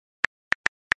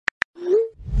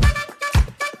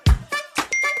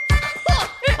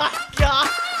God.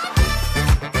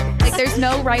 Like, there's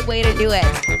no right way to do it.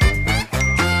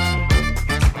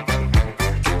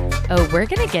 Oh, we're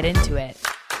going to get into it.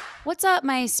 What's up,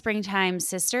 my springtime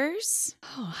sisters?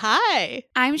 Oh, hi.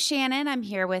 I'm Shannon. I'm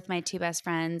here with my two best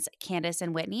friends, Candace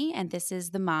and Whitney, and this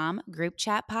is the Mom Group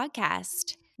Chat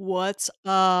Podcast. What's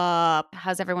up?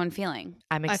 How's everyone feeling?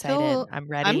 I'm excited. I'm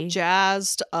ready. I'm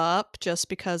jazzed up just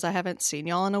because I haven't seen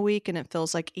y'all in a week and it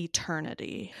feels like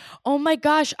eternity. Oh my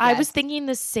gosh, I Yes. was thinking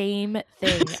the same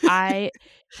thing.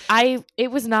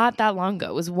 It was not that long ago.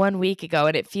 It was 1 week ago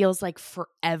and it feels like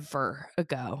forever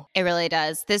ago. It really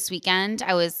does. This weekend,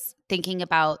 I was thinking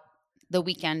about the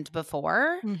weekend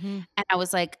before, and I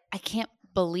was like, I can't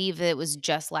believe that it was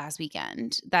just last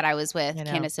weekend that I was with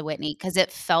Candace and Whitney, because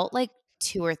it felt like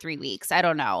 2 or 3 weeks. I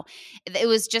don't know. It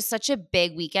was just such a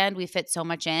big weekend. We fit so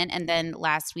much in. And then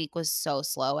last week was so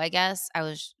slow, I guess. I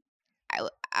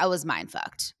was mind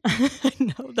fucked. I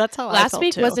know. That's how I Last felt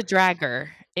week too. was a dragger.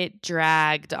 It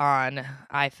dragged on,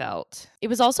 I felt. It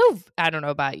was also, I don't know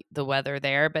about the weather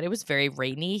there, but it was very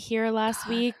rainy here last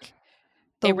week.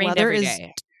 The it rained weather every is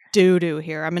day. doo-doo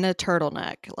here. I'm in a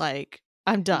turtleneck. Like,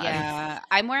 I'm done. Yeah.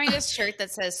 I'm wearing a shirt that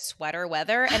says sweater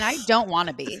weather, and I don't want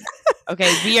to be.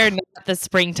 Okay, we are not the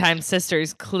springtime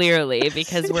sisters, clearly,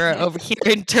 because we're over here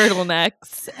in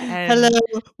turtlenecks. And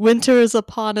Hello. Winter is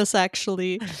upon us,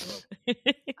 actually.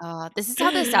 This is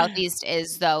how the Southeast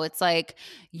is, though. It's like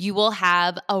you will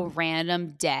have a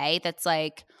random day that's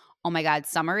like, oh my God,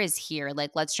 summer is here.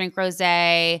 Like, let's drink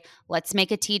rosé. Let's make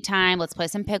a tea time. Let's play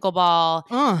some pickleball.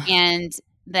 And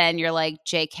then you're like,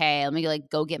 JK, let me like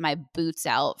go get my boots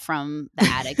out from the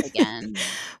attic again.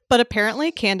 But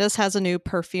apparently Candace has a new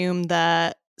perfume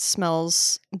that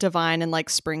smells divine in like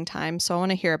springtime. So I want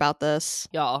to hear about this.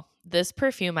 Y'all, this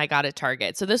perfume I got at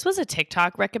Target. So this was a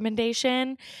TikTok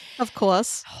recommendation. Of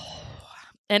course.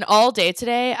 And all day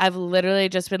today, I've literally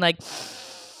just been like,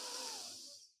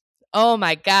 oh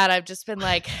my God, I've just been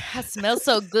like, it smells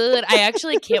so good. I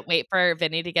actually can't wait for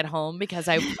Vinny to get home because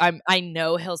I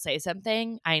know he'll say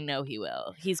something. I know he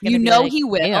will. He's going to be like, he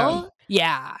will? "Damn."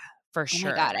 Yeah, for Oh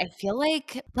sure. my God. I feel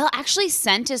like, well, actually,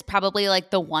 scent is probably like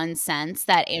the one sense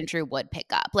that Andrew would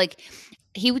pick up. Like,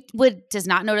 he does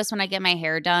not notice when I get my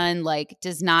hair done, like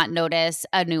does not notice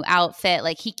a new outfit.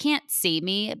 Like, he can't see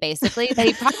me, basically, but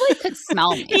he probably could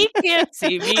smell me. He can't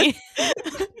see me.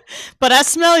 But I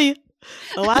smell you.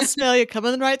 Oh, I smell you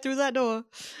coming right through that door.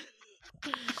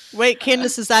 Wait,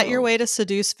 Candace, is that your way to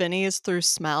seduce Vinny, is through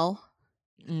smell?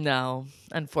 No,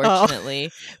 unfortunately.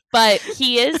 But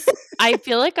he is, I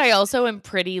feel like I also am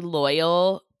pretty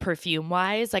loyal perfume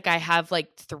wise. Like, I have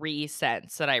like 3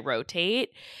 scents that I rotate.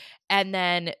 And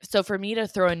then, so for me to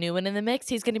throw a new one in the mix,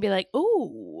 he's going to be like,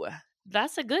 ooh,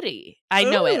 that's a goodie. I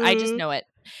know it. I just know it.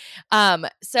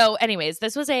 So anyways,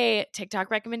 this was a TikTok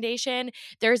recommendation.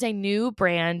 There's a new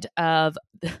brand of,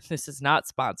 this is not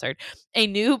sponsored, a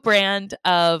new brand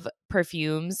of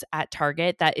perfumes at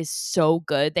Target that is so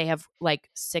good. They have like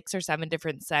 6 or 7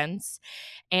 different scents.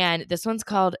 And this one's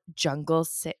called Jungle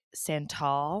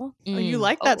Santal. Oh, you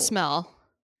like that smell?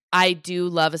 I do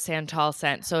love a Santal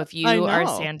scent. So if you are a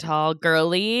Santal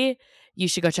girly, you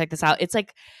should go check this out. It's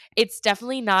like, it's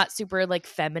definitely not super like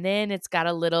feminine. It's got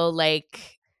a little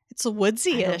like, it's a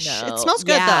woodsy-ish. It smells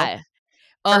good though.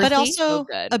 But also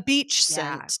so a beach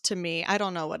scent to me. I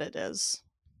don't know what it is.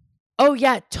 Oh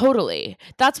yeah, totally.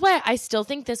 That's why I still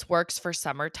think this works for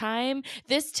summertime.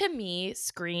 This to me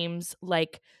screams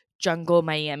like jungle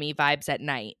Miami vibes at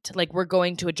night. Like, we're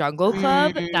going to a jungle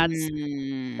club.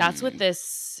 That's what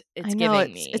this it's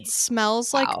giving me. It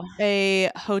smells like a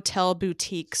hotel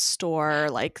boutique store,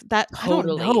 like that.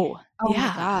 Totally. I don't know. Oh my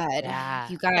God. Yeah.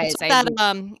 You guys,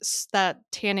 that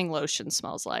tanning lotion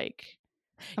smells like.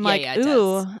 I'm yeah,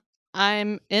 ooh,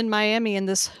 I'm in Miami in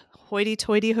this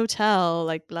hoity-toity hotel,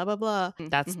 like blah blah blah.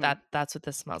 That's what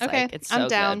this smells okay, like. It's so I'm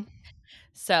down. Good.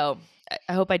 So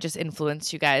I hope I just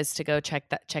influenced you guys to go check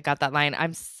out that line.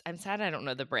 I'm sad I don't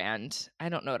know the brand. I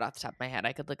don't know it off the top of my head.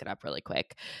 I could look it up really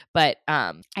quick. But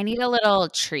I need a little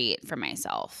treat for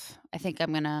myself. I think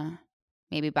I'm gonna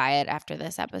maybe buy it after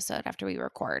this episode, after we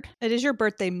record. It is your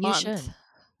birthday month. You should.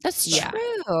 That's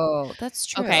true. That's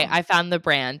true. Okay, I found the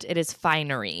brand. It is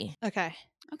Finery. Okay.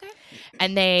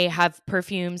 And they have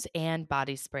perfumes and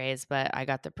body sprays, but I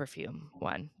got the perfume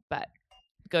one. But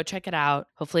go check it out.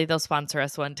 Hopefully they'll sponsor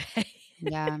us one day.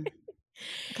 Yeah.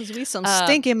 Because we some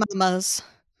stinky mamas.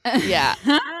 Yeah.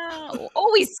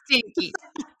 Always stinky.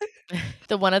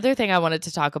 The one other thing I wanted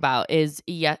to talk about is,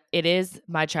 it is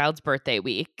my child's birthday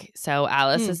week. So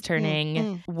Alice is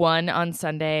turning 1 on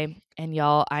Sunday. And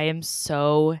y'all, I am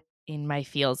so in my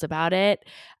feels about it.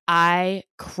 I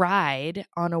cried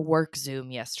on a work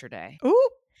Zoom yesterday. Ooh.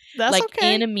 That's like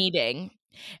okay. in a meeting.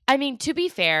 I mean, to be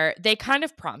fair, they kind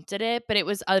of prompted it, but it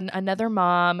was another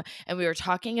mom, and we were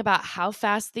talking about how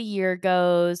fast the year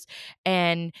goes,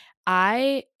 and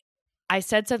I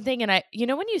said something, and you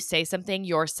know when you say something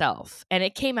yourself and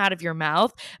it came out of your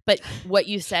mouth, but what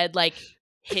you said like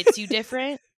hits you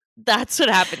different? That's what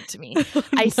happened to me.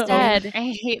 I said,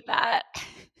 I hate that.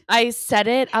 I said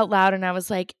it out loud and I was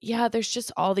like, yeah, there's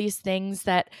just all these things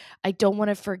that I don't want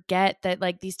to forget, that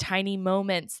like these tiny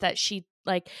moments that she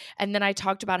like. And then I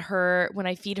talked about her when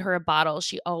I feed her a bottle,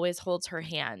 she always holds her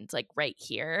hand like right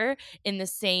here in the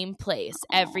same place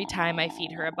every time I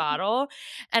feed her a bottle.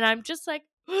 And I'm just like,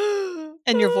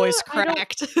 and your voice I don't,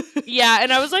 cracked. yeah.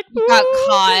 And I was like, You got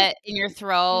caught in your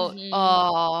throat. Mhm.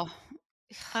 Oh,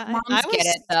 moms get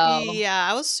it though. Yeah,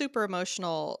 I was super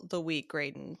emotional the week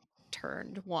Graydon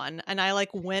turned 1, and I like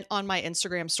went on my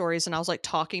Instagram stories and I was like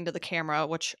talking to the camera,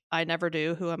 which I never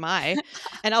do. Who am I?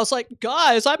 And I was like,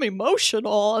 guys, I'm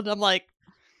emotional, and I'm like,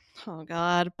 oh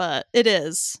God, but it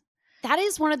is. That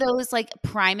is one of those like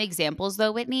prime examples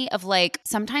though, Whitney, of like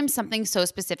sometimes something so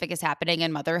specific is happening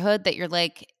in motherhood that you're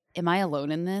like, am I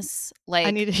alone in this? Like,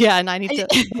 I need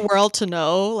the world to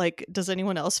know. Like, does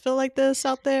anyone else feel like this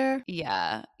out there?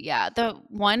 yeah. The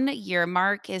 1 year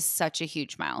mark is such a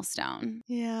huge milestone.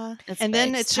 Yeah. It's And big.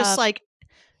 then it's just like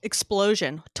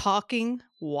explosion, talking,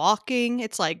 walking.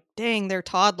 It's like, dang, they're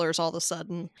toddlers all of a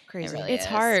sudden. Crazy. really It's is.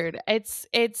 hard. It's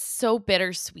so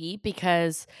bittersweet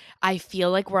because I feel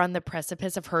like we're on the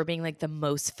precipice of her being like the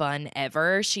most fun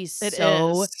ever. She's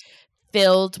so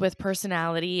filled with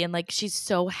personality and like she's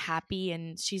so happy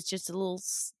and she's just a little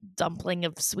dumpling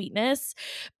of sweetness.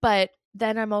 But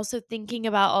then I'm also thinking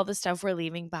about all the stuff we're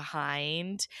leaving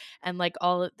behind and like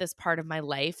all of this part of my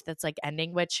life that's like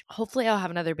ending, which hopefully I'll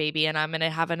have another baby and I'm going to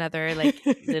have another like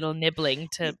little nibbling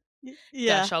to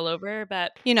gush all over.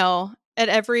 But you know, at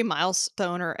every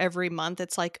milestone or every month,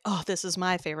 it's like, oh, this is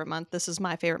my favorite month. This is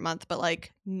my favorite month. But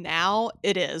like now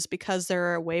it is, because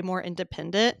they're way more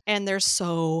independent and they're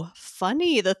so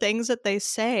funny. The things that they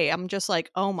say, I'm just like,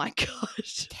 oh my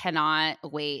gosh. Cannot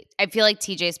wait. I feel like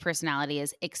TJ's personality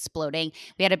is exploding.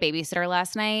 We had a babysitter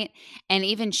last night and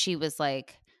even she was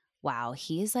like, wow,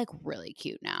 he's like really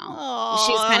cute now. Aww,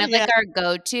 She's kind of like our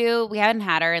go-to. We hadn't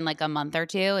had her in like a month or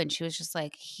 2 and she was just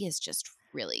like, he is just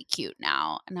really cute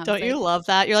now. And I was Don't like, you love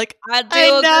that? You're like, I do agree.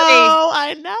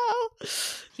 I know.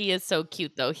 he is so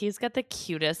cute though. He's got the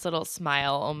cutest little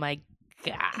smile. Oh my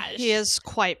gosh. He is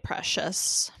quite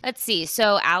precious. Let's see.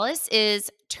 So Alice is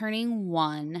turning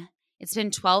 1. It's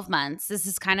been 12 months. This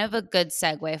is kind of a good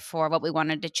segue for what we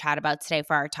wanted to chat about today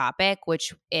for our topic,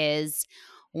 which is,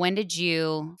 when did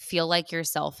you feel like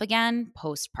yourself again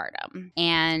postpartum?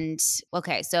 And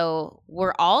okay, so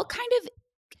we're all kind of,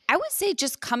 I would say,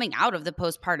 just coming out of the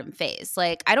postpartum phase.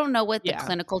 Like, I don't know what the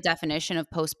clinical definition of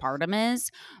postpartum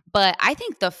is, but I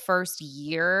think the first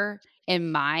year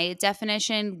in my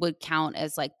definition would count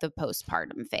as like the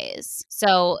postpartum phase.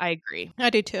 So I agree. I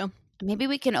do too. Maybe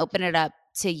we can open it up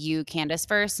to you, Candace,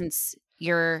 first, since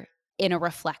you're in a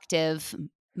reflective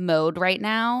mode right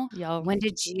now. When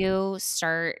did you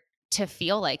start to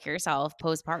feel like yourself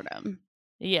postpartum?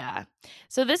 Yeah.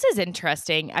 So this is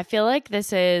interesting. I feel like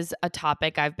this is a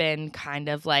topic I've been kind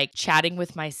of like chatting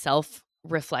with myself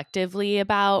reflectively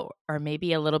about, or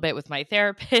maybe a little bit with my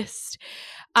therapist.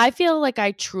 I feel like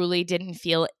I truly didn't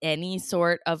feel any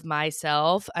sort of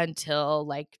myself until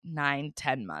like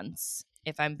 9-10 months,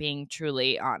 if I'm being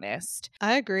truly honest.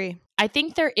 I agree. I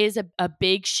think there is a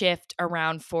big shift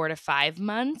around 4 to 5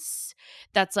 months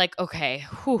that's like, okay,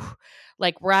 whew,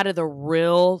 like we're out of the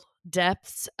real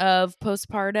depths of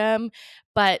postpartum,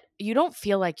 but you don't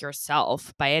feel like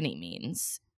yourself by any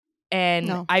means.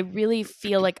 And I really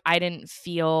feel like I didn't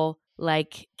feel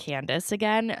like Candace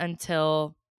again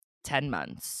until 10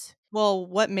 months. Well,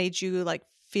 what made you like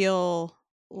feel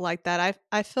like that?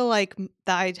 I feel like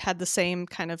that I had the same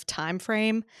kind of time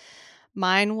frame.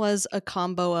 Mine was a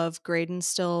combo of Graydon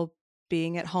still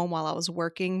being at home while I was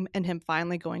working and him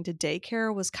finally going to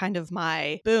daycare was kind of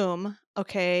my boom.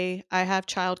 Okay, I have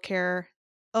childcare.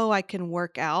 Oh, I can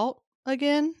work out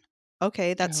again.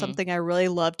 Okay, that's something I really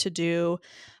loved to do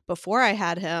before I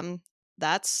had him.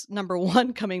 That's number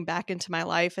one coming back into my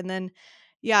life. And then,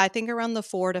 yeah, I think around the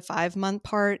 4 to 5 month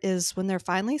part is when they're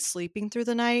finally sleeping through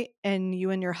the night and you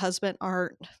and your husband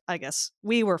aren't, I guess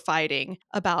we were fighting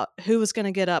about who was going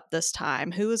to get up this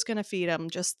time, who was going to feed them.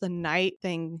 Just the night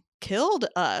thing killed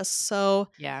us. So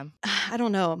yeah, I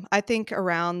don't know. I think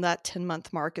around that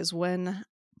 10-month mark is when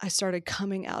I started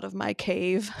coming out of my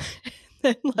cave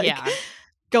and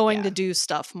going to do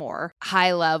stuff more.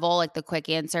 High level, like the quick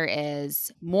answer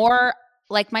is more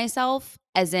like myself,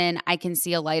 as in I can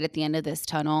see a light at the end of this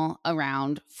tunnel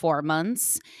around 4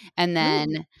 months, and Ooh.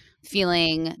 then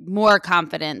feeling more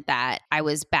confident that I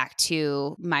was back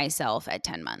to myself at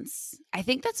 10 months. I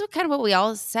think that's what kind of what we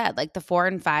all said. Like the 4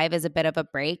 and 5 is a bit of a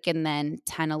break, and then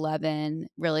 10, 11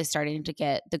 really starting to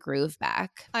get the groove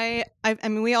back. I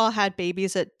mean, we all had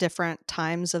babies at different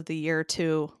times of the year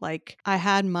too. Like I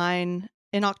had mine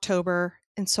in October,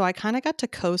 and so I kind of got to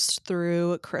coast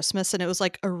through Christmas, and it was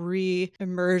like a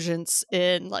re-emergence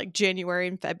in like January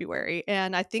and February.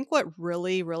 And I think what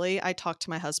really, I talked to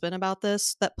my husband about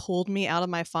this that pulled me out of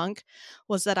my funk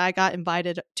was that I got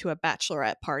invited to a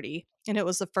bachelorette party, and it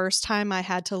was the first time I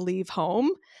had to leave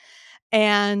home.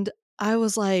 And I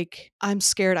was like, I'm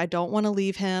scared. I don't want to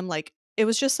leave him. Like, it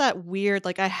was just that weird.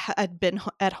 Like, I had been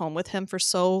at home with him for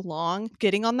so long.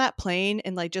 Getting on that plane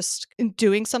and like just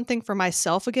doing something for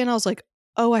myself again, I was like,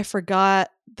 oh, I forgot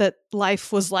that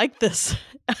life was like this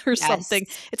or Yes. something.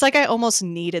 It's like I almost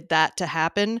needed that to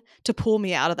happen to pull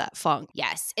me out of that funk.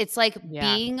 Yes. It's like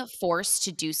Yeah. being forced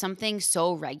to do something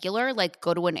so regular, like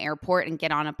go to an airport and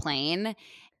get on a plane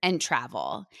and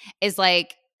travel, is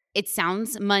like, it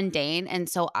sounds mundane and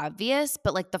so obvious,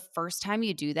 but like the first time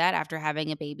you do that after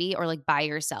having a baby or like by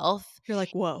yourself, You're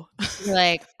like, whoa. you're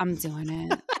like, I'm doing it.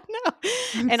 No.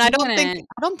 I'm And doing it.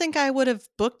 I don't think I would have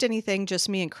booked anything just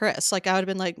me and Chris. Like I would have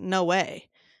been like, no way.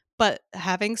 But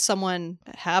having someone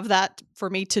have that for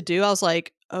me to do, I was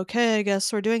like, okay, I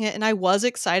guess we're doing it. And I was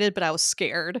excited, but I was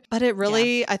scared. But it Yeah.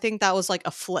 really, I think that was like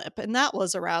a flip. And that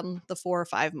was around the 4 or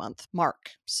 5 month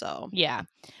mark. So Yeah.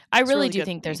 I it's really really do good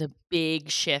think for me. there's a big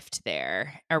shift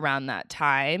there around that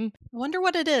time. I wonder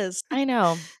what it is. I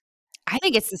know. I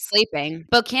think it's the sleeping.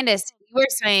 But Candace, you were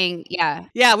saying, yeah.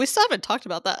 Yeah, we still haven't talked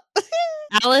about that.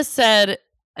 Alice said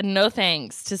no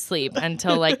thanks to sleep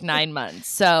until like 9 months.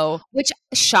 So, Which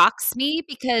shocks me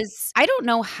because I don't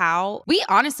know how we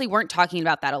honestly weren't talking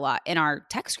about that a lot in our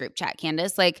text group chat,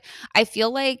 Candace. Like, I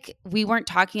feel like we weren't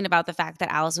talking about the fact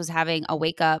that Alice was having a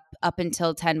wake up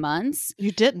until 10 months.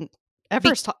 You didn't ever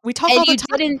Be- talk. We talk and all the you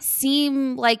time. didn't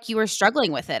seem like you were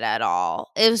struggling with it at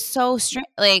all. It was so strange.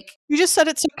 Like, You just said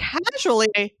it so casually.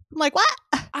 I'm like, what?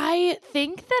 I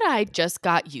think that I just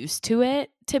got used to it,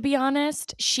 to be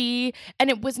honest. And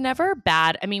it was never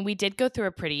bad. I mean, we did go through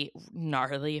a pretty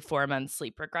gnarly 4 month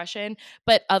sleep regression,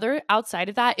 but outside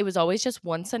of that, it was always just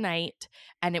once a night.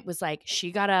 And it was like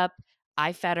she got up,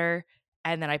 I fed her,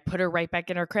 and then I put her right back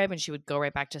in her crib and she would go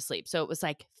right back to sleep. So it was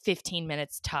like 15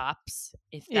 minutes tops,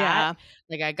 if that. Yeah.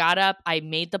 Like I got up, I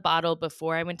made the bottle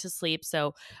before I went to sleep.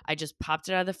 So I just popped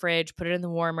it out of the fridge, put it in the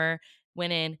warmer,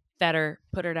 went in, fed her,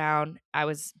 put her down. I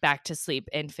was back to sleep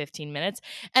in 15 minutes.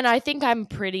 And I think I'm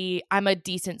a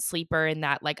decent sleeper in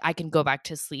that like I can go back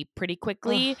to sleep pretty Ugh,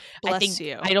 quickly. bless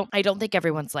you. I don't think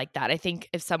everyone's like that. I think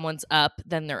if someone's up,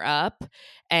 then they're up.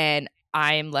 And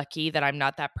I'm lucky that I'm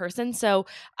not that person. So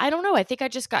I don't know. I think I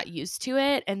just got used to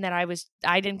it and that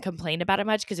I didn't complain about it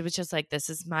much because it was just like, this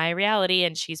is my reality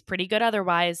and she's pretty good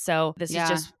otherwise. So this is yeah.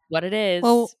 just what it is.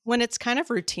 Well, when it's kind of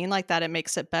routine like that, it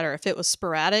makes it better. If it was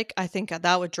sporadic, I think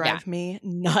that would drive me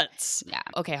nuts. Yeah.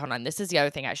 Okay, hold on. This is the other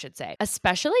thing I should say.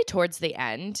 Especially towards the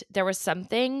end, there was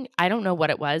something, I don't know what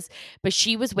it was, but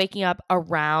she was waking up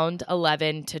around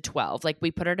 11 to 12. Like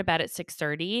we put her to bed at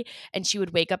 6:30 and she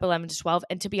would wake up 11 to 12.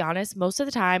 And to be honest, most of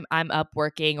the time I'm up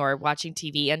working or watching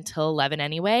TV until 11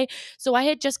 anyway. So I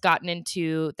had just gotten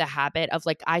into the habit of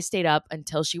like I stayed up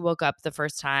until she woke up the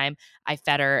first time. I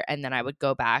fed her and then I would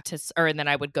go back and then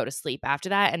I would go to sleep after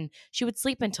that. And she would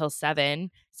sleep until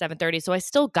 7:30. So I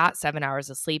still got 7 hours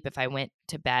of sleep if I went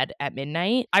to bed at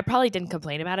midnight. I probably didn't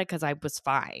complain about it because I was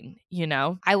fine, you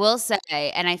know? I will say,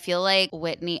 and I feel like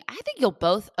Whitney, I think you'll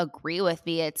both agree with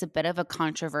me. It's a bit of a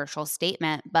controversial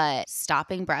statement, but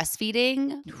stopping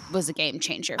breastfeeding was a game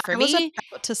changer for I was me.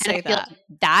 about to And say I feel that. like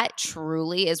that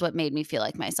truly is what made me feel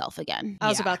like myself again. I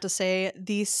was Yeah. about to say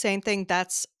the same thing.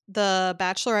 That's the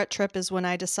bachelorette trip is when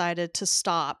I decided to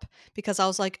stop because I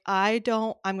was like, I'm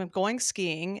going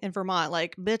skiing in Vermont.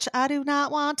 Like, bitch, I do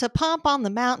not want to pump on the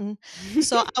mountain.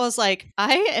 So I was like,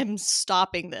 I am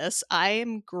stopping this. I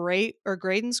am great, or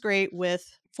Graydon's great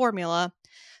with formula.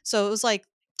 So it was like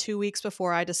 2 weeks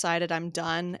before I decided I'm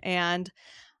done. And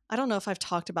I don't know if I've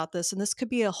talked about this, and this could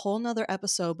be a whole nother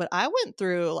episode, but I went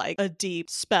through like a deep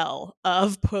spell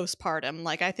of postpartum.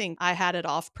 Like, I think I had it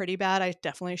off pretty bad. I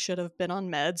definitely should have been on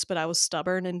meds, but I was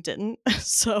stubborn and didn't.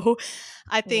 So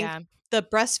I think Yeah. the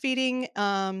breastfeeding,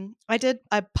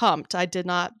 I pumped. I did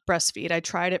not breastfeed. I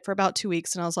tried it for about 2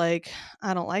 weeks and I was like,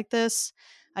 I don't like this.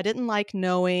 I didn't like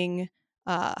knowing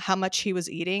how much he was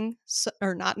eating,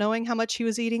 or not knowing how much he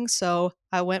was eating. So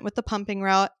I went with the pumping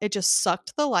route. It just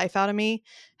sucked the life out of me,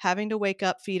 having to wake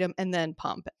up, feed him, and then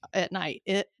pump at night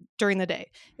during the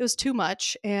day. It was too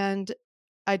much. And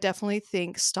I definitely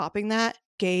think stopping that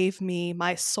gave me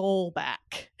my soul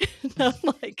back. I'm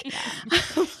like,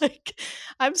 Yeah.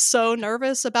 I'm so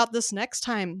nervous about this next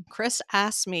time. Chris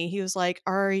asked me, he was like,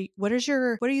 what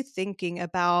are you thinking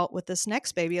about with this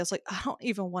next baby? I was like, I don't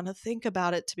even want to think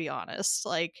about it, to be honest.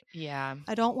 Like, Yeah.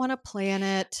 I don't want to plan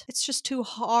it. It's just too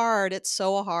hard. It's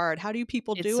so hard. How do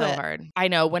people It's do so it? hard. I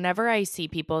know whenever I see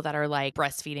people that are like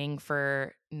breastfeeding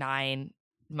for 9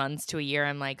 months to a year,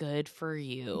 I'm like, good for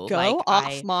you. Like, Go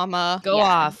off, mama. go Yeah.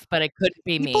 off, but it couldn't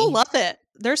be People me. love it.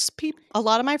 There's a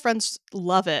lot of my friends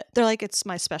love it. They're like, it's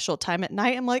my special time at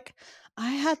night. I'm like, I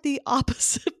had the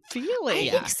opposite feeling.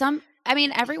 I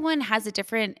think everyone has a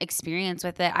different experience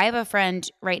with it. I have a friend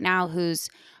right now who's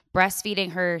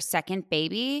breastfeeding her second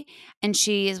baby, and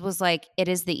she was like, it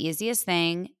is the easiest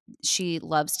thing. She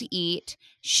loves to eat.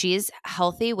 She's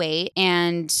healthy weight,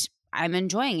 and I'm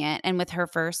enjoying it. And with her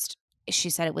first,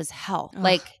 she said it was hell. Ugh.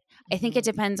 Like, I think it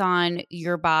depends on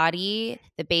your body,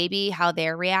 the baby, how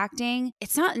they're reacting.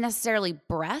 It's not necessarily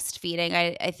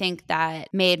breastfeeding. I think that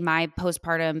made my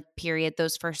postpartum period,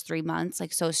 those first 3 months,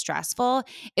 like so stressful.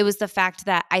 It was the fact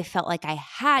that I felt like I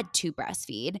had to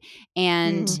breastfeed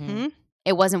and Mhm.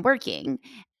 it wasn't working.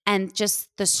 And just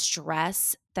the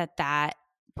stress that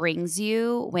brings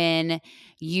you when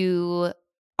you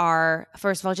are,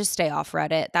 first of all, just stay off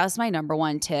Reddit. That was my number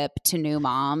one tip to new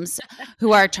moms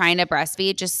who are trying to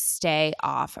breastfeed. Just stay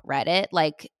off Reddit.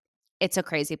 Like, it's a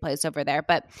crazy place over there.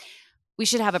 But we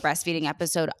should have a breastfeeding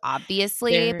episode,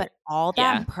 obviously, but all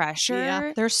that pressure.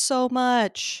 Yeah, there's so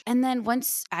much. And then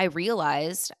once I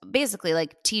realized, basically,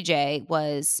 like TJ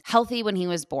was healthy when he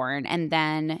was born. And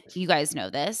then you guys know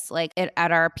this, like at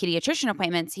our pediatrician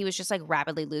appointments, he was just like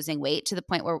rapidly losing weight to the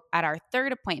point where at our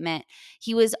third appointment,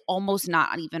 he was almost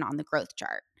not even on the growth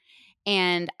chart.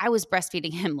 And I was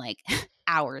breastfeeding him like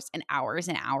hours and hours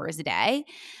and hours a day.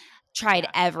 Tried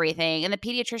everything. And the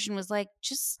pediatrician was like,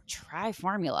 just try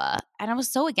formula. And I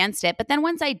was so against it. But then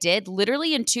once I did,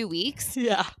 literally in 2 weeks,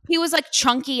 he was like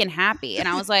chunky and happy. And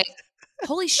I was like,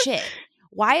 holy shit.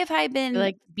 Why have I been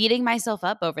like beating myself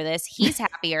up over this? He's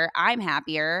happier. I'm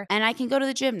happier. And I can go to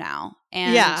the gym now.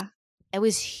 And it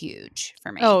was huge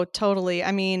for me. Oh, totally.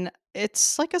 I mean,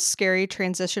 it's like a scary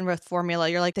transition with formula.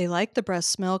 You're like, they like the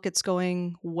breast milk. It's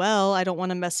going well. I don't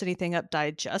want to mess anything up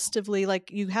digestively. Like,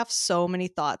 you have so many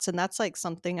thoughts. And that's like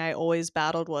something I always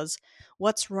battled was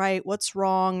what's right, what's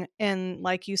wrong. And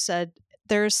like you said,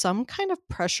 there's some kind of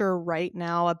pressure right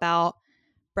now about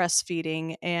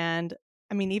breastfeeding. And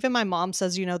I mean, even my mom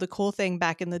says, the cool thing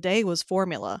back in the day was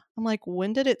formula. I'm like,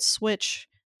 when did it switch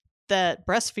that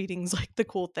breastfeeding's like the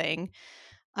cool thing?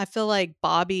 I feel like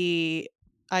Bobby,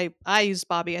 I used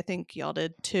Bobby. I think y'all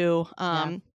did too.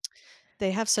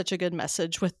 They have such a good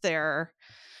message with their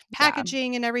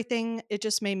packaging and everything. It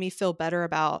just made me feel better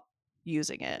about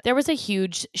using it. There was a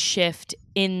huge shift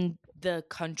in the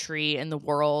country and the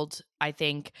world, I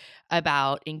think,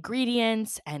 about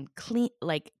ingredients and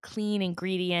clean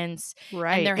ingredients.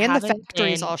 Right. And the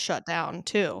factories all shut down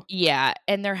too. Yeah.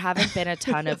 And there haven't been a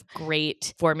ton of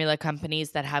great formula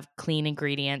companies that have clean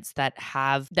ingredients that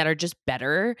are just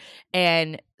better.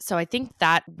 And so I think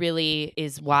that really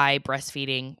is why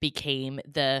breastfeeding became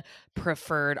the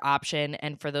preferred option.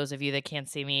 And for those of you that can't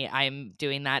see me, I'm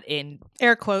doing that in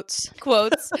air quotes.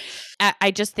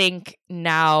 I just think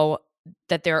now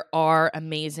that there are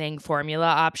amazing formula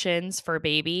options for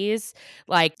babies,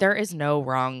 like there is no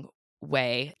wrong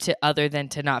way other than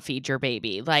to not feed your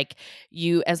baby. Like,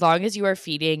 as long as you are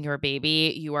feeding your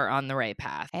baby, you are on the right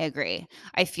path. I agree.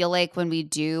 I feel like when we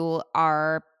do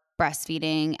our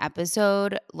breastfeeding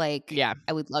episode, I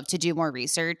would love to do more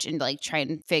research and like try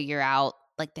and figure out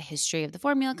like the history of the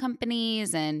formula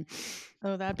companies and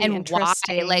that'd be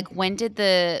interesting. Why, like, when did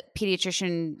the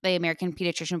American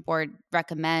Pediatrician Board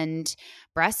recommend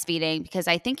breastfeeding? Because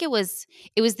I think it was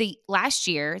the last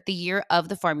year, the year of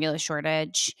the formula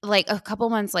shortage. Like a couple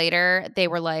months later, they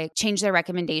were like, changed their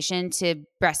recommendation to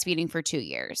breastfeeding for 2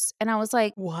 years. And I was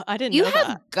like, what? I didn't know that. You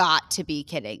have got to be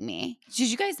kidding me. Did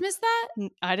you guys miss that?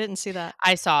 I didn't see that.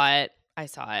 I saw it.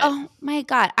 Oh my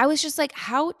God. I was just like,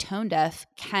 how tone deaf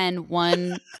can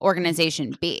one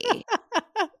organization be?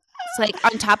 It's like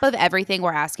on top of everything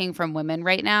we're asking from women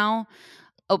right now.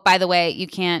 Oh, by the way, you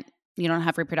can't you don't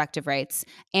have reproductive rights,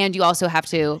 and you also have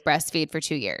to breastfeed for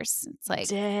 2 years. It's like,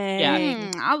 Yeah.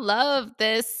 Dang. I love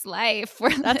this life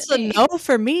we're That's a living. no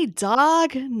for me,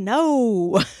 dog.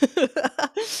 No.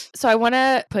 So I want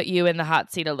to put you in the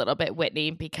hot seat a little bit,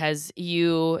 Whitney, because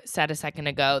you said a second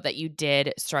ago that you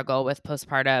did struggle with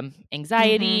postpartum Mhm.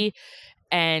 anxiety.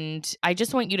 And I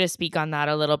just want you to speak on that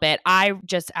a little bit. I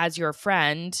just, as your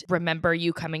friend, remember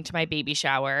you coming to my baby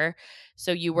shower.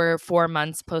 So you were 4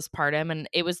 months postpartum, and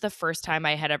it was the first time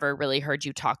I had ever really heard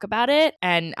you talk about it.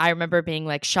 And I remember being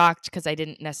like shocked because I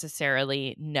didn't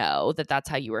necessarily know that that's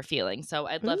how you were feeling. So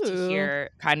I'd love to Ooh.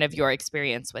 hear kind of your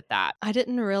experience with that. I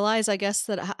didn't realize, I guess,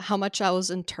 that how much I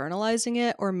was internalizing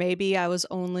it, or maybe I was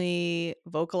only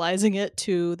vocalizing it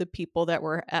to the people that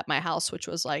were at my house, which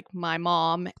was like my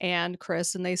mom and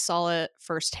Chris, and they saw it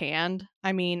firsthand.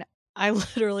 I mean, I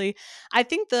literally, I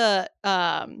think the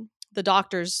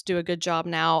doctors do a good job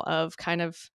now of kind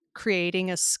of creating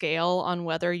a scale on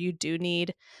whether you do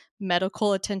need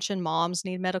medical attention. Moms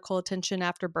need medical attention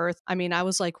after birth. I mean, I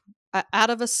was like, out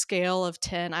of a scale of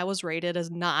 10, I was rated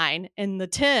as 9, and the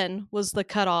 10 was the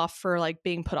cutoff for like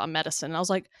being put on medicine. And I was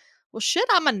like, well, shit,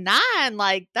 I'm a 9.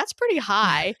 Like, that's pretty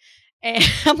high. And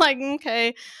I'm like,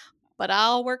 okay, but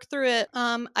I'll work through it.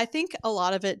 I think a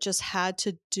lot of it just had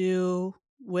to do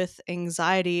with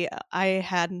anxiety. I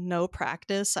had no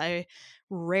practice. I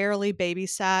rarely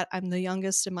babysat. I'm the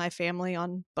youngest in my family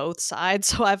on both sides,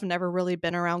 so I've never really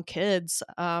been around kids.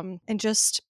 And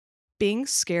just being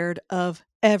scared of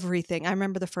everything. I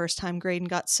remember the first time Graydon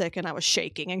got sick and I was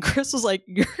shaking, and Chris was like,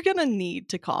 "You're gonna need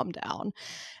to calm down."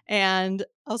 And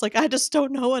I was like, "I just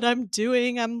don't know what I'm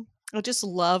doing." I just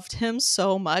loved him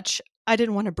so much. I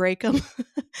didn't want to break him,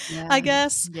 I Yeah.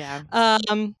 guess. Yeah.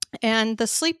 And the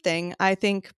sleep thing, I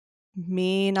think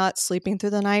me not sleeping through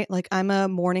the night, like I'm a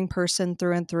morning person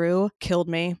through and through, killed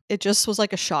me. It just was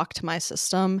like a shock to my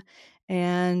system.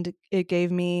 And it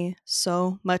gave me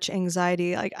so much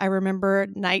anxiety. Like I remember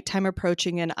nighttime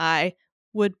approaching and I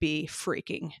would be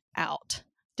freaking out.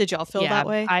 Did y'all feel Yeah, that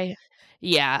way? I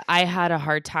had a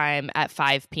hard time at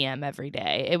 5 p.m. every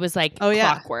day. It was like Oh,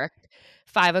 yeah. clockwork.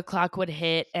 5 o'clock would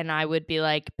hit and I would be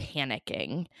like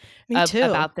panicking Me too.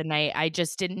 about the night. I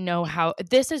just didn't know how.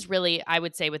 This is really, I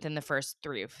would say, within the first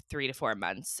 3 to 4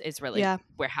 months is really Yeah.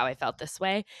 where how I felt this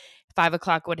way. 5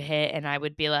 o'clock would hit and I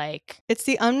would be like, It's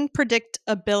the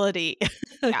unpredictability. Yeah.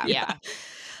 Yeah. yeah.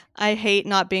 I hate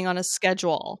not being on a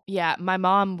schedule. Yeah, my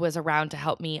mom was around to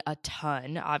help me a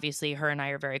ton. Obviously, her and I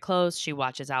are very close. She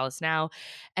watches Alice now.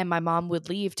 And my mom would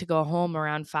leave to go home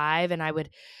around 5 and I would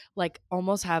like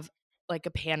almost have like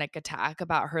a panic attack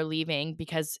about her leaving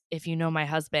because if you know my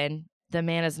husband, the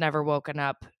man has never woken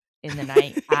up in the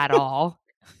night at all.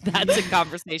 That's a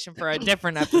conversation for a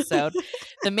different episode.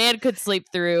 The man could sleep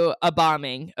through a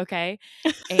bombing, okay?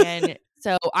 And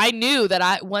so I knew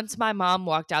that once my mom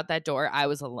walked out that door, I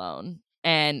was alone.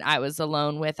 And I was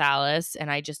alone with Alice, and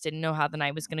I just didn't know how the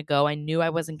night was going to go. I knew I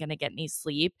wasn't going to get any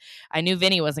sleep. I knew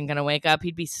Vinny wasn't going to wake up;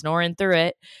 he'd be snoring through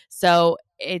it. So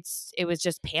it was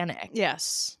just panic.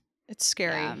 Yes. It's Yeah.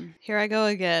 scary. Here I go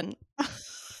again. No,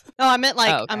 I meant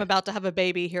like Oh, I'm okay. about to have a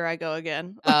baby. Here I go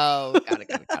again. Oh, got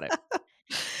it.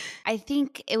 I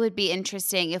think it would be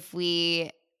interesting if we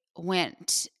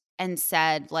went and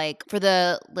said, like, for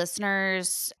the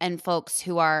listeners and folks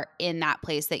who are in that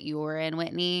place that you were in,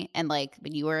 Whitney, and like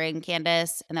when you were in,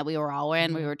 Candace, and that we were all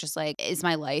in, we Mhm. were just like, is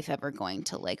my life ever going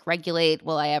to like regulate?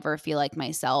 Will I ever feel like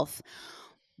myself?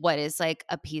 What is like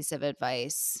a piece of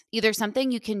advice? Either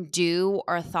something you can do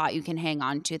or a thought you can hang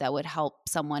on to that would help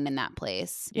someone in that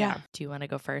place. Yeah. Do you want to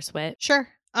go first, Whit? Sure.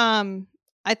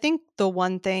 I think the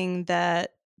one thing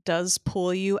that does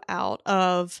pull you out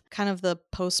of kind of the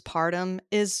postpartum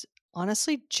is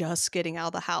honestly just getting out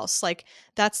of the house. Like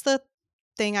that's the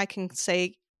thing I can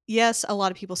say. Yes, a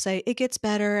lot of people say it gets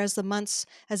better as the months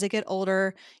as they get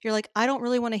older. You're like, I don't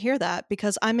really want to hear that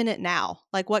because I'm in it now.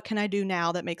 Like what can I do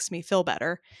now that makes me feel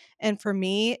better? And for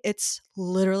me, it's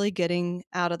literally getting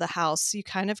out of the house. You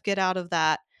kind of get out of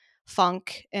that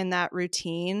funk and that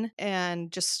routine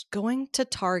and just going to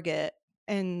Target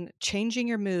and changing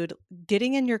your mood,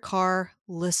 getting in your car,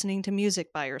 listening to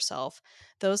music by yourself.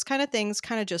 Those kind of things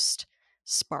kind of just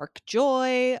spark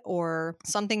joy or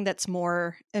something that's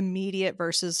more immediate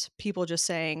versus people just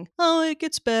saying, oh, it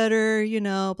gets better,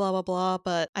 blah, blah, blah.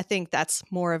 But I think that's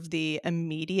more of the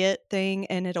immediate thing.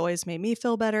 And it always made me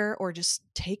feel better. Or just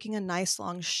taking a nice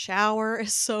long shower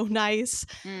is so nice.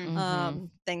 Mm, Mm-hmm.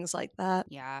 Things like that.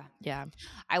 yeah. Yeah.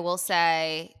 I will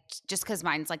say, just because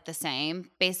mine's like the same,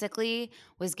 basically,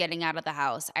 was getting out of the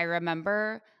house. I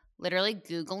remember literally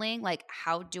Googling, like,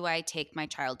 how do I take my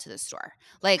child to the store?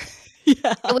 Like,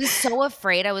 Yeah. I was so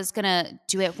afraid I was gonna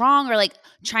do it wrong or, like,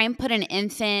 try and put an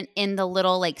infant in the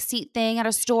little, like, seat thing at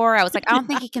a store. I was like, "I don't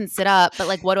think he can sit up, but,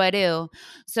 like, what do I do?"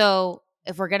 So,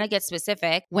 if we're gonna get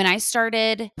specific, when I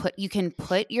started you can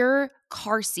put your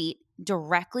car seat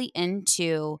directly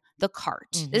into the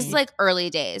cart. This is, Mhm. like, early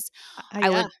days. I Yeah.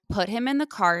 would put him in the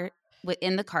car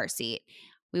in the car seat.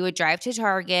 We would drive to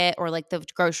Target or, like, the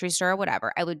grocery store or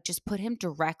whatever. I would just put him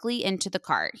directly into the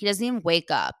cart. He doesn't even wake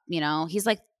up, you know? He's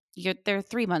like they're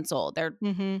 3 months old. They're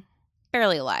Mhm.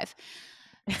 barely alive.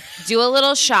 Do a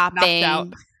little Knocked out.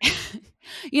 shopping.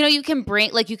 You know, you can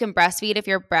breastfeed if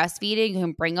you're breastfeeding, you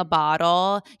can bring a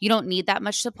bottle. You don't need that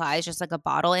much supplies, just like a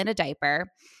bottle and a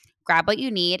diaper. Grab what you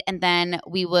need, and then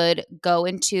we would go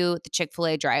into the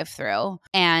Chick-fil-A drive-thru,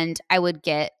 and I would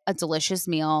get a delicious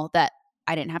meal that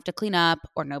I didn't have to clean up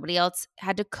or nobody else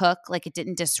had to cook, like, it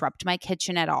didn't disrupt my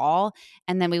kitchen at all,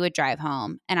 and then we would drive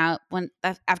home, and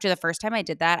after the first time I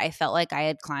did that, I felt like I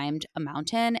had climbed a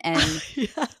mountain and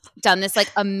Yeah. done this,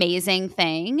 like, amazing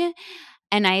thing,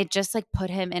 and I had just, like, put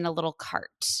him in a little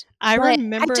cart. I But I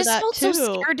remember just that felt so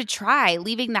too. scared to try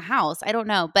leaving the house. I don't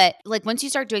know, but, like, once you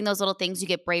start doing those little things, you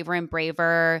get braver and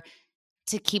braver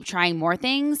to keep trying more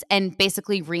things and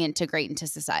basically reintegrate into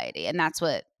society, and that's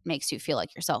what makes you feel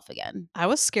like yourself again. I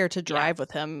was scared to Yes. drive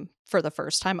with him for the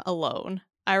first time alone.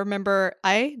 I remember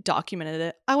I documented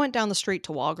it. I went down the street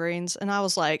to Walgreens and I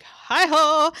was like, "Hi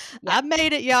ho, Yeah. I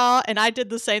made it, y'all." And I did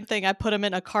the same thing. I put him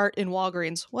in a cart in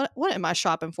Walgreens. What am I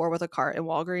shopping for with a cart in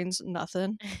Walgreens?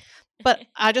 Nothing. But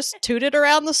I just tooted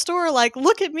around the store like,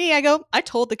 "Look at me." I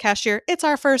told the cashier, "It's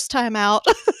our first time out."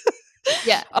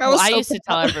 Yeah. I Oh, was I so used to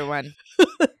tell proud. everyone.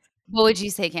 What would you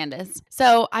say, Candace?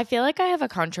 So I feel like I have a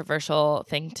controversial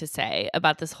thing to say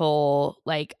about this whole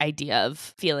like idea of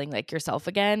feeling like yourself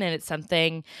again. And it's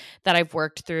something that I've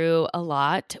worked through a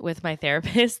lot with my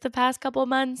therapist the past couple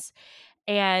months.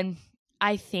 And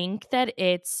I think that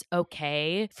it's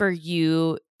okay for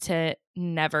you to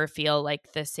never feel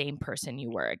like the same person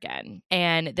you were again.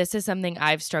 And this is something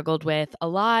I've struggled with a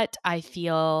lot. I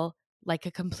feel like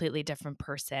a completely different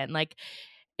person. Like,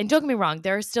 and don't get me wrong,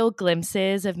 there are still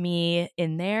glimpses of me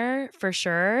in there for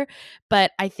sure.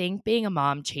 But I think being a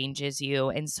mom changes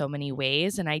you in so many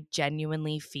ways. And I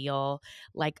genuinely feel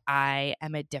like I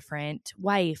am a different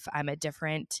wife. I'm a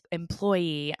different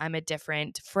employee. I'm a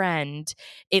different friend.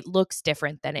 It looks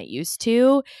different than it used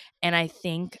to. And I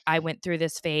think I went through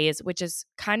this phase, which has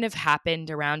kind of happened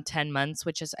around 10 months,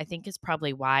 which is, I think, is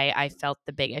probably why I felt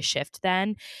the biggest shift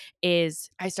then,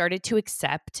 is I started to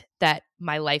accept that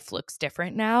my life looks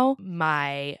different now.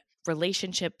 My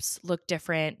relationships look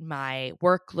different. My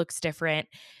work looks different.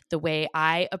 The way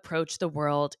I approach the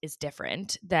world is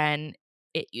different than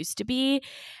it used to be.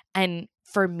 And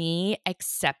for me,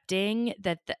 accepting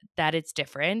that it's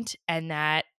different and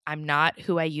that I'm not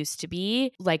who I used to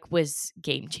be, like, was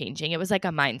game changing. It was like a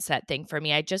mindset thing for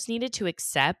me. I just needed to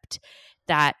accept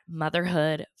that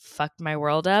motherhood fucked my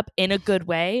world up in a good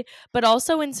way, but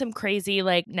also in some crazy,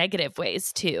 like, negative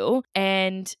ways too.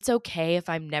 And it's okay if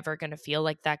I'm never going to feel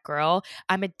like that girl.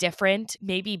 I'm a different,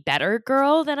 maybe better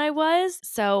girl than I was.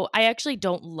 So I actually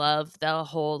don't love the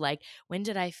whole, like, when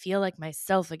did I feel like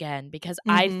myself again? Because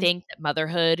I Mhm. think that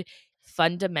motherhood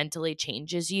fundamentally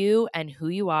changes you and who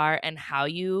you are and how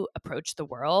you approach the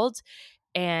world.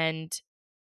 And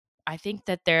I think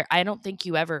that I don't think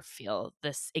you ever feel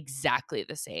this exactly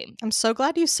the same. I'm so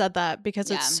glad you said that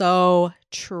because it's Yeah. so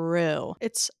true.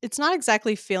 It's not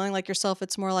exactly feeling like yourself,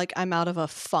 it's more like I'm out of a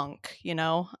funk, you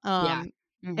know? Yeah. And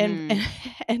Mhm. and,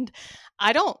 and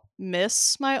I don't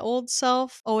miss my old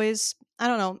self always. I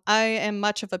don't know. I am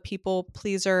much of a people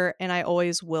pleaser and I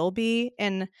always will be.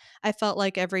 And I felt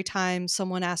like every time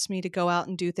someone asked me to go out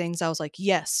and do things, I was like,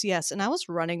 yes, yes. And I was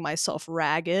running myself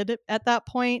ragged at that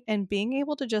point. And being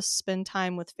able to just spend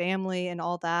time with family and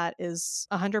all that is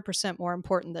 100% more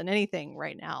important than anything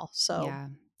right now. So Yeah.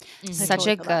 I Such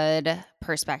totally Mhm. a feel that. good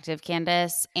perspective,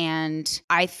 Candace. And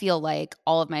I feel like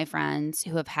all of my friends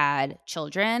who have had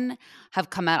children have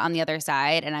come out on the other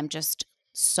side. And I'm just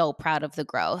so proud of the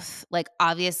growth. Like,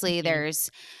 obviously, Mhm.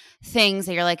 there's things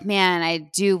that you're like, man, I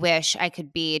do wish I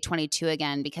could be 22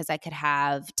 again because I could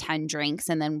have 10 drinks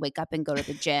and then wake up and go to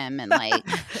the gym and, like,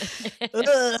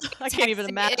 Ugh, I can't even texting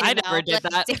and, I imagine never now. did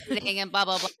like, that. dating and blah,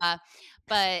 blah, blah.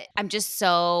 But I'm just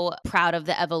so proud of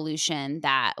the evolution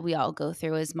that we all go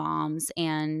through as moms.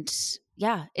 And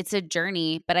yeah, it's a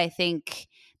journey, but I think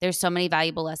there's so many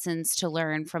valuable lessons to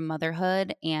learn from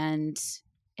motherhood, and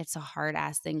it's a hard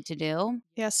ass thing to do.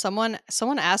 Yeah, someone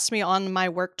asked me on my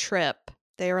work trip.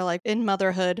 They were like, "In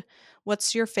motherhood,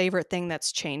 what's your favorite thing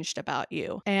that's changed about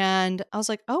you? And I was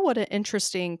like, oh, what an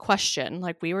interesting question.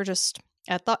 Like, we were just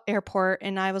at the airport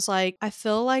and I was like, I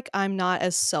feel like I'm not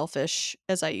as selfish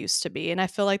as I used to be. And I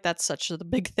feel like that's such a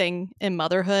big thing in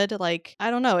motherhood. Like, I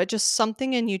don't know, it just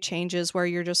something in you changes where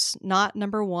you're just not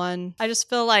number one. I just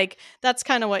feel like that's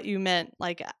kind of what you meant.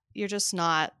 Like, you're just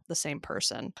not the same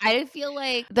person. I feel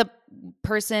like the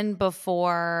person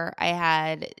before I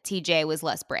had TJ was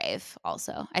less brave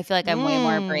also. I feel like I'm way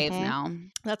more brave now.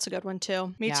 That's a good one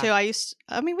too. Me too.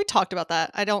 We talked about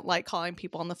that. I don't like calling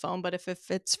people on the phone, but if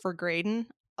it's for Graydon,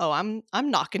 I'm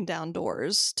knocking down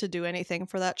doors to do anything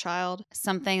for that child.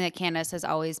 Something that Candace has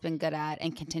always been good at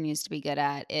and continues to be good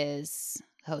at is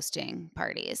hosting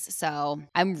parties. So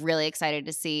I'm really excited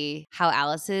to see how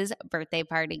Alice's birthday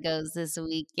party goes this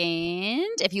weekend.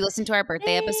 If you listen to our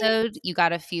birthday episode, you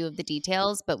got a few of the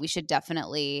details, but we should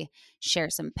definitely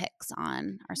share some pics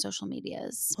on our social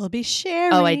medias. We'll be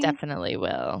sharing. Oh, I definitely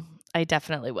will.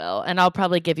 And I'll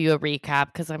probably give you a recap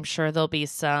because I'm sure there'll be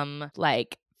some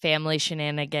like family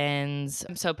shenanigans.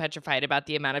 I'm so petrified about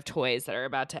the amount of toys that are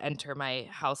about to enter my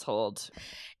household.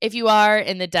 If you are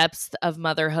in the depths of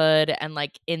motherhood and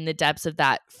like in the depths of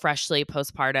that freshly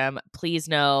postpartum, please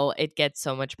know it gets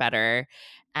so much better.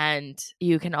 And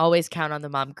you can always count on the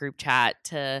mom group chat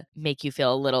to make you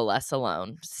feel a little less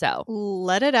alone. So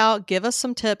let it out. Give us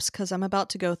some tips because I'm about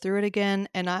to go through it again.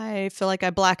 And I feel like I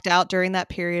blacked out during that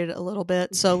period a little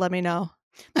bit. So let me know.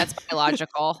 That's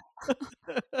biological.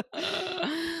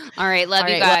 All right. Love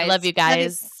you guys. Love you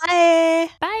guys. Bye.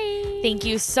 Bye. Thank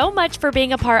you so much for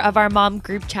being a part of our mom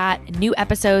group chat. New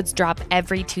episodes drop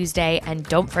every Tuesday. And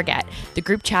don't forget, the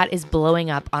group chat is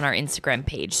blowing up on our Instagram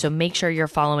page. So make sure you're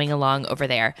following along over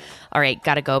there. All right.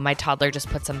 Gotta go. My toddler just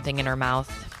put something in her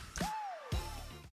mouth.